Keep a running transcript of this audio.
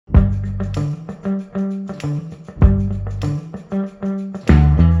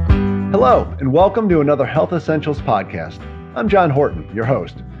Hello, and welcome to another Health Essentials podcast. I'm John Horton, your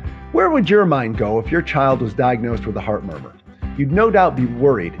host. Where would your mind go if your child was diagnosed with a heart murmur? You'd no doubt be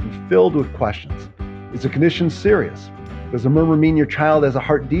worried and filled with questions. Is the condition serious? Does a murmur mean your child has a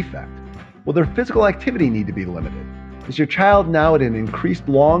heart defect? Will their physical activity need to be limited? Is your child now at an increased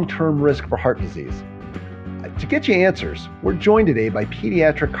long-term risk for heart disease? To get you answers, we're joined today by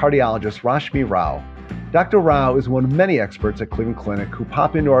pediatric cardiologist Rashmi Rao. Dr. Rao is one of many experts at Cleveland Clinic who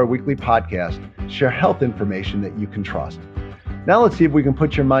pop into our weekly podcast to share health information that you can trust. Now let's see if we can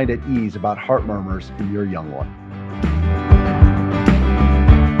put your mind at ease about heart murmurs in your young one.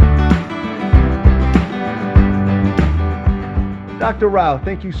 Dr. Rao,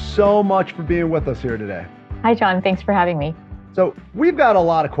 thank you so much for being with us here today. Hi, John. Thanks for having me. So we've got a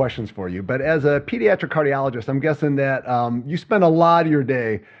lot of questions for you, but as a pediatric cardiologist, I'm guessing that you spend a lot of your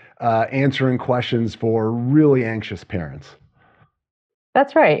day answering questions for really anxious parents.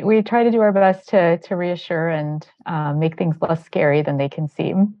 That's right. We try to do our best to reassure and make things less scary than they can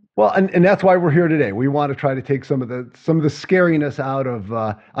seem. Well, and that's why we're here today. We want to try to take some of the scariness out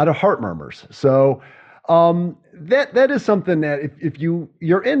of heart murmurs. So that is something that if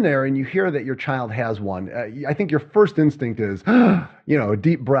you're in there and you hear that your child has one, I think your first instinct is, a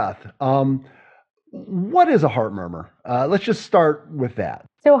deep breath. What is a heart murmur? Let's just start with that.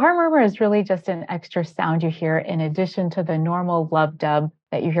 So a heart murmur is really just an extra sound you hear in addition to the normal lub-dub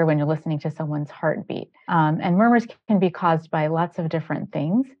that you hear when you're listening to someone's heartbeat. And murmurs can be caused by lots of different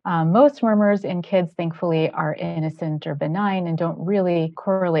things. Most murmurs in kids, thankfully, are innocent or benign and don't really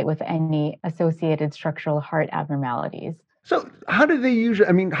correlate with any associated structural heart abnormalities. So how do they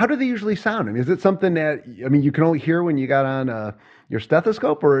usually sound? Is it something that, you can only hear when you got on your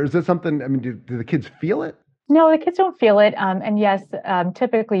stethoscope, or is it something, do the kids feel it? No, the kids don't feel it. And yes,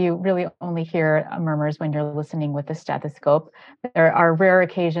 typically you really only hear murmurs when you're listening with a stethoscope. There are rare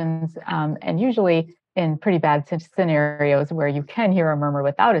occasions, and usually in pretty bad scenarios where you can hear a murmur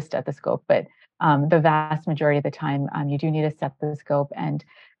without a stethoscope. But the vast majority of the time, you do need a stethoscope, and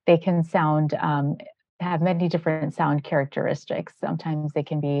they can have many different sound characteristics. Sometimes they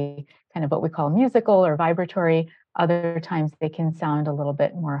can be kind of what we call musical or vibratory. Other times they can sound a little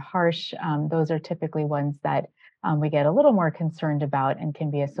bit more harsh. Those are typically ones that we get a little more concerned about and can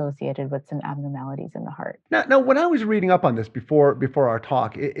be associated with some abnormalities in the heart. Now, when I was reading up on this before our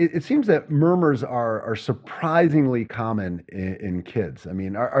talk, it seems that murmurs are surprisingly common in kids.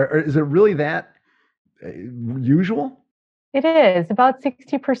 Is it really that usual? It is. About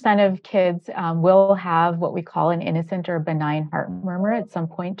 60% of kids will have what we call an innocent or benign heart murmur at some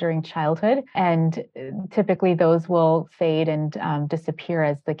point during childhood. And typically those will fade and disappear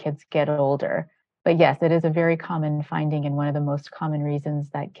as the kids get older. But yes, it is a very common finding and one of the most common reasons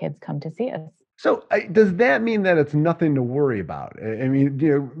that kids come to see us. So does that mean that it's nothing to worry about?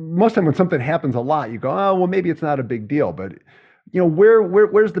 Most of the time when something happens a lot, you go, oh, well, maybe it's not a big deal. But,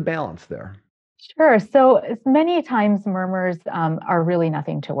 where's the balance there? Sure. So many times murmurs are really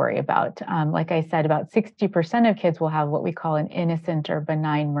nothing to worry about. Like I said, about 60% of kids will have what we call an innocent or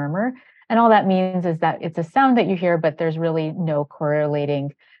benign murmur. And all that means is that it's a sound that you hear, but there's really no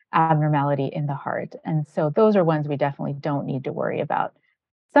correlating abnormality in the heart. And so those are ones we definitely don't need to worry about.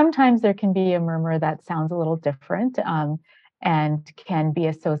 Sometimes there can be a murmur that sounds a little different and can be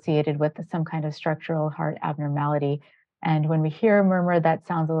associated with some kind of structural heart abnormality. And when we hear a murmur that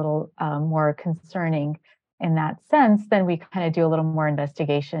sounds a little more concerning in that sense, then we kind of do a little more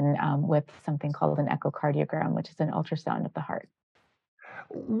investigation with something called an echocardiogram, which is an ultrasound of the heart.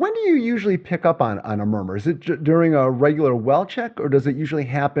 When do you usually pick up on a murmur? Is it during a regular well check, or does it usually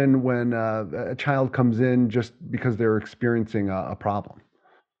happen when a child comes in just because they're experiencing a problem?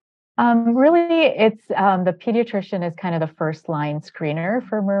 Really, it's the pediatrician is kind of the first line screener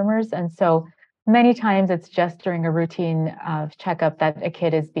for murmurs. And so many times it's just during a routine checkup that a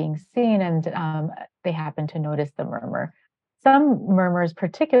kid is being seen and they happen to notice the murmur. Some murmurs,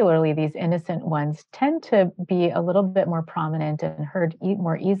 particularly these innocent ones, tend to be a little bit more prominent and heard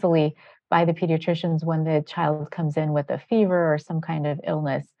more easily by the pediatricians when the child comes in with a fever or some kind of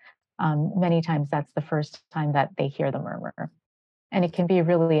illness. Many times that's the first time that they hear the murmur. And it can be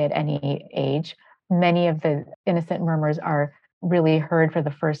really at any age. Many of the innocent murmurs are really heard for the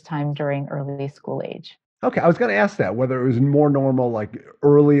first time during early school age. Okay, I was going to ask that, whether it was more normal, like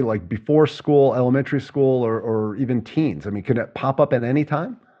early, like before school, elementary school, or even teens. Could it pop up at any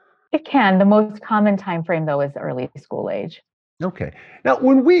time? It can. The most common time frame, though, is early school age. Okay. Now,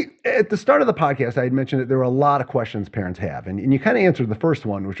 at the start of the podcast, I had mentioned that there were a lot of questions parents have, and you kind of answered the first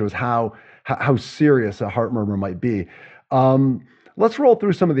one, which was how serious a heart murmur might be. Let's roll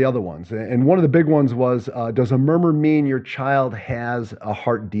through some of the other ones. And one of the big ones was, does a murmur mean your child has a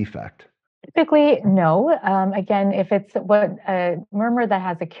heart defect? Typically, no. Again, if it's a murmur that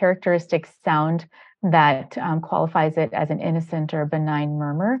has a characteristic sound that qualifies it as an innocent or benign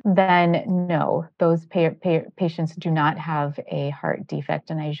murmur, then no, those patients do not have a heart defect.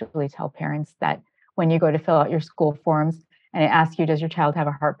 And I usually tell parents that when you go to fill out your school forms and it asks you, does your child have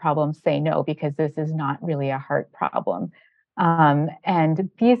a heart problem? Say no, because this is not really a heart problem. And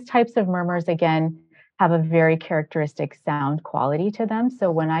these types of murmurs, again, have a very characteristic sound quality to them. So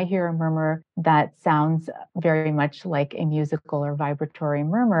when I hear a murmur that sounds very much like a musical or vibratory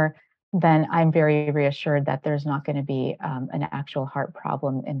murmur, then I'm very reassured that there's not going to be an actual heart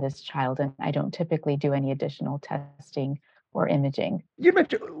problem in this child. And I don't typically do any additional testing or imaging. You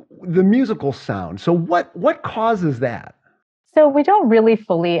mentioned the musical sound. So what causes that? So we don't really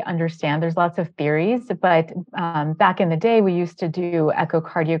fully understand. There's lots of theories, but back in the day, we used to do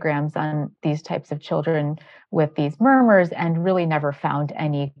echocardiograms on these types of children with these murmurs and really never found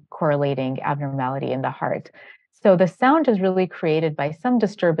any correlating abnormality in the heart. So the sound is really created by some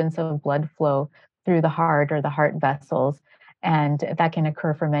disturbance of blood flow through the heart or the heart vessels. And that can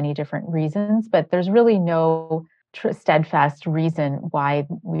occur for many different reasons, but there's really no steadfast reason why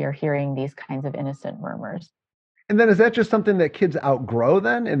we are hearing these kinds of innocent murmurs. And then is that just something that kids outgrow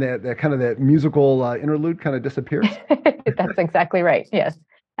then, and that kind of that musical interlude kind of disappears? That's exactly right. Yes.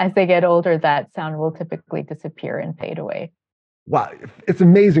 As they get older, that sound will typically disappear and fade away. Wow, it's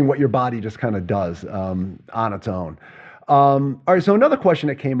amazing what your body just kind of does on its own. All right, so another question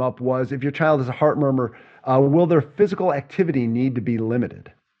that came up was, if your child has a heart murmur, will their physical activity need to be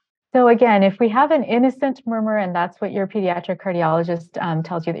limited? So again, if we have an innocent murmur and that's what your pediatric cardiologist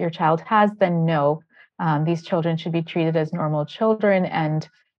tells you that your child has, then no. These children should be treated as normal children and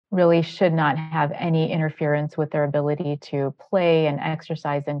really should not have any interference with their ability to play and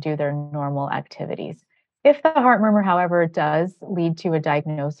exercise and do their normal activities. If the heart murmur, however, does lead to a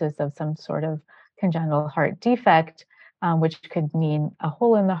diagnosis of some sort of congenital heart defect, which could mean a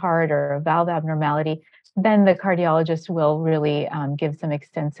hole in the heart or a valve abnormality, then the cardiologist will really give some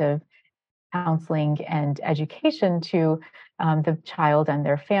extensive counseling and education to the child and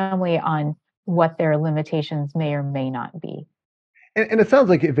their family on what their limitations may or may not be. And it sounds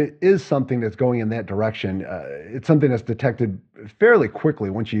like if it is something that's going in that direction, it's something that's detected fairly quickly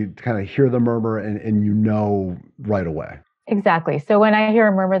once you kind of hear the murmur and you know right away. Exactly. So when I hear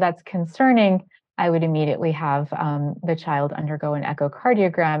a murmur that's concerning, I would immediately have the child undergo an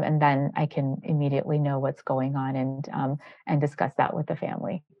echocardiogram, and then I can immediately know what's going on and discuss that with the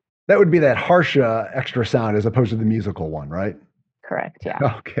family. That would be that harsh extra sound as opposed to the musical one, right? Correct. Yeah.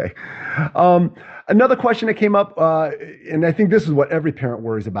 Okay. Another question that came up, and I think this is what every parent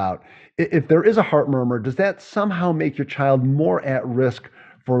worries about. If there is a heart murmur, does that somehow make your child more at risk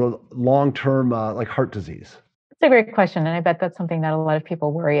for long-term like heart disease? It's a great question, and I bet that's something that a lot of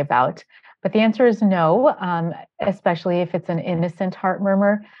people worry about. But the answer is no, especially if it's an innocent heart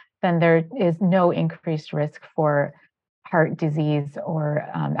murmur, then there is no increased risk for heart disease or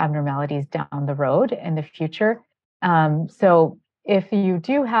abnormalities down the road in the future. So if you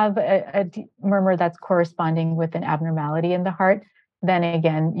do have a murmur that's corresponding with an abnormality in the heart, then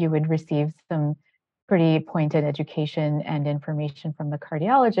again, you would receive some pretty pointed education and information from the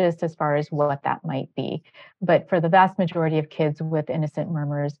cardiologist as far as what that might be. But for the vast majority of kids with innocent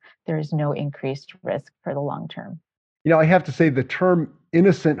murmurs, there is no increased risk for the long term. You know, I have to say the term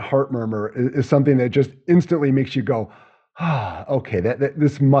innocent heart murmur is something that just instantly makes you go, ah, okay, that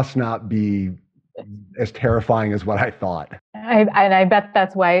this must not be as terrifying as what I thought. I bet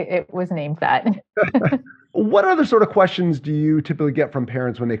that's why it was named that. What other sort of questions do you typically get from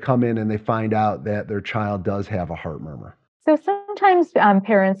parents when they come in and they find out that their child does have a heart murmur? So sometimes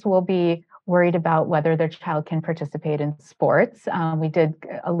parents will be worried about whether their child can participate in sports. We did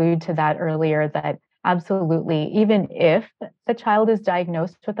allude to that earlier, that absolutely, even if the child is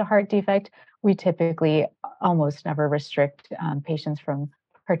diagnosed with a heart defect, we typically almost never restrict patients from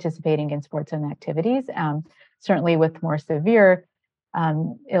participating in sports and activities. Certainly with more severe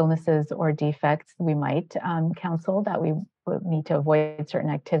illnesses or defects, we might counsel that we would need to avoid certain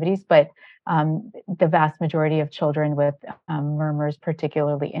activities, but the vast majority of children with murmurs,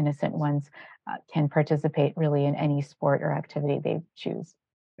 particularly innocent ones, can participate really in any sport or activity they choose.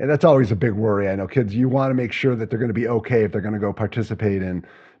 And that's always a big worry. I know kids, you want to make sure that they're going to be okay if they're going to go participate in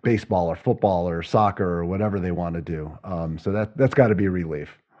baseball or football or soccer or whatever they want to do. So that's got to be a relief.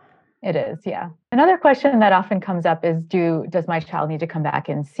 It is, yeah. Another question that often comes up is, does my child need to come back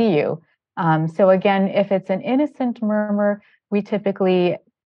and see you? So again, if it's an innocent murmur, we typically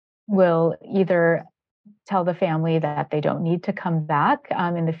will either tell the family that they don't need to come back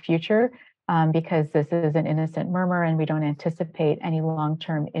in the future because this is an innocent murmur and we don't anticipate any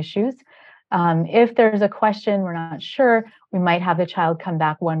long-term issues. If there's a question, we're not sure, we might have the child come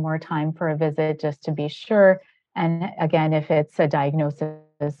back one more time for a visit just to be sure. And again, if it's a diagnosis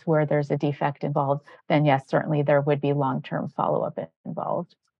where there's a defect involved, then yes, certainly there would be long-term follow-up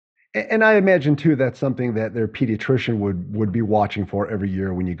involved. And I imagine too, that's something that their pediatrician would be watching for every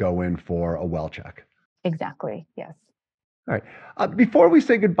year when you go in for a well check. Exactly, yes. All right. Before we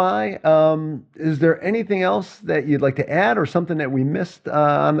say goodbye, is there anything else that you'd like to add or something that we missed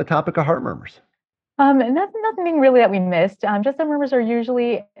on the topic of heart murmurs? Nothing really that we missed. Just the murmurs are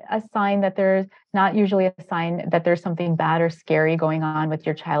usually a sign that there's not usually a sign that there's something bad or scary going on with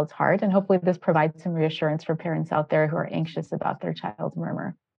your child's heart. And hopefully this provides some reassurance for parents out there who are anxious about their child's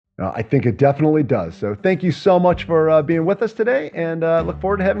murmur. I think it definitely does. So thank you so much for being with us today, and look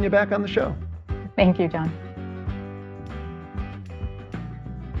forward to having you back on the show. Thank you, John.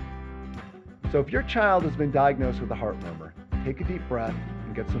 So if your child has been diagnosed with a heart murmur, take a deep breath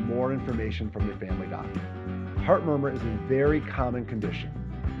and get some more information from your family doctor. Heart murmur is a very common condition,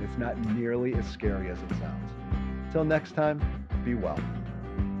 and it's not nearly as scary as it sounds. Until next time, be well.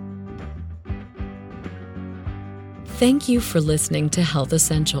 Thank you for listening to Health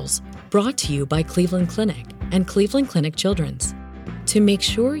Essentials, brought to you by Cleveland Clinic and Cleveland Clinic Children's. To make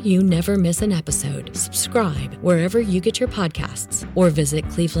sure you never miss an episode, subscribe wherever you get your podcasts or visit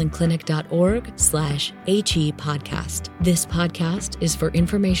clevelandclinic.org/HE podcast. This podcast is for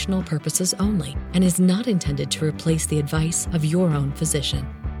informational purposes only and is not intended to replace the advice of your own physician.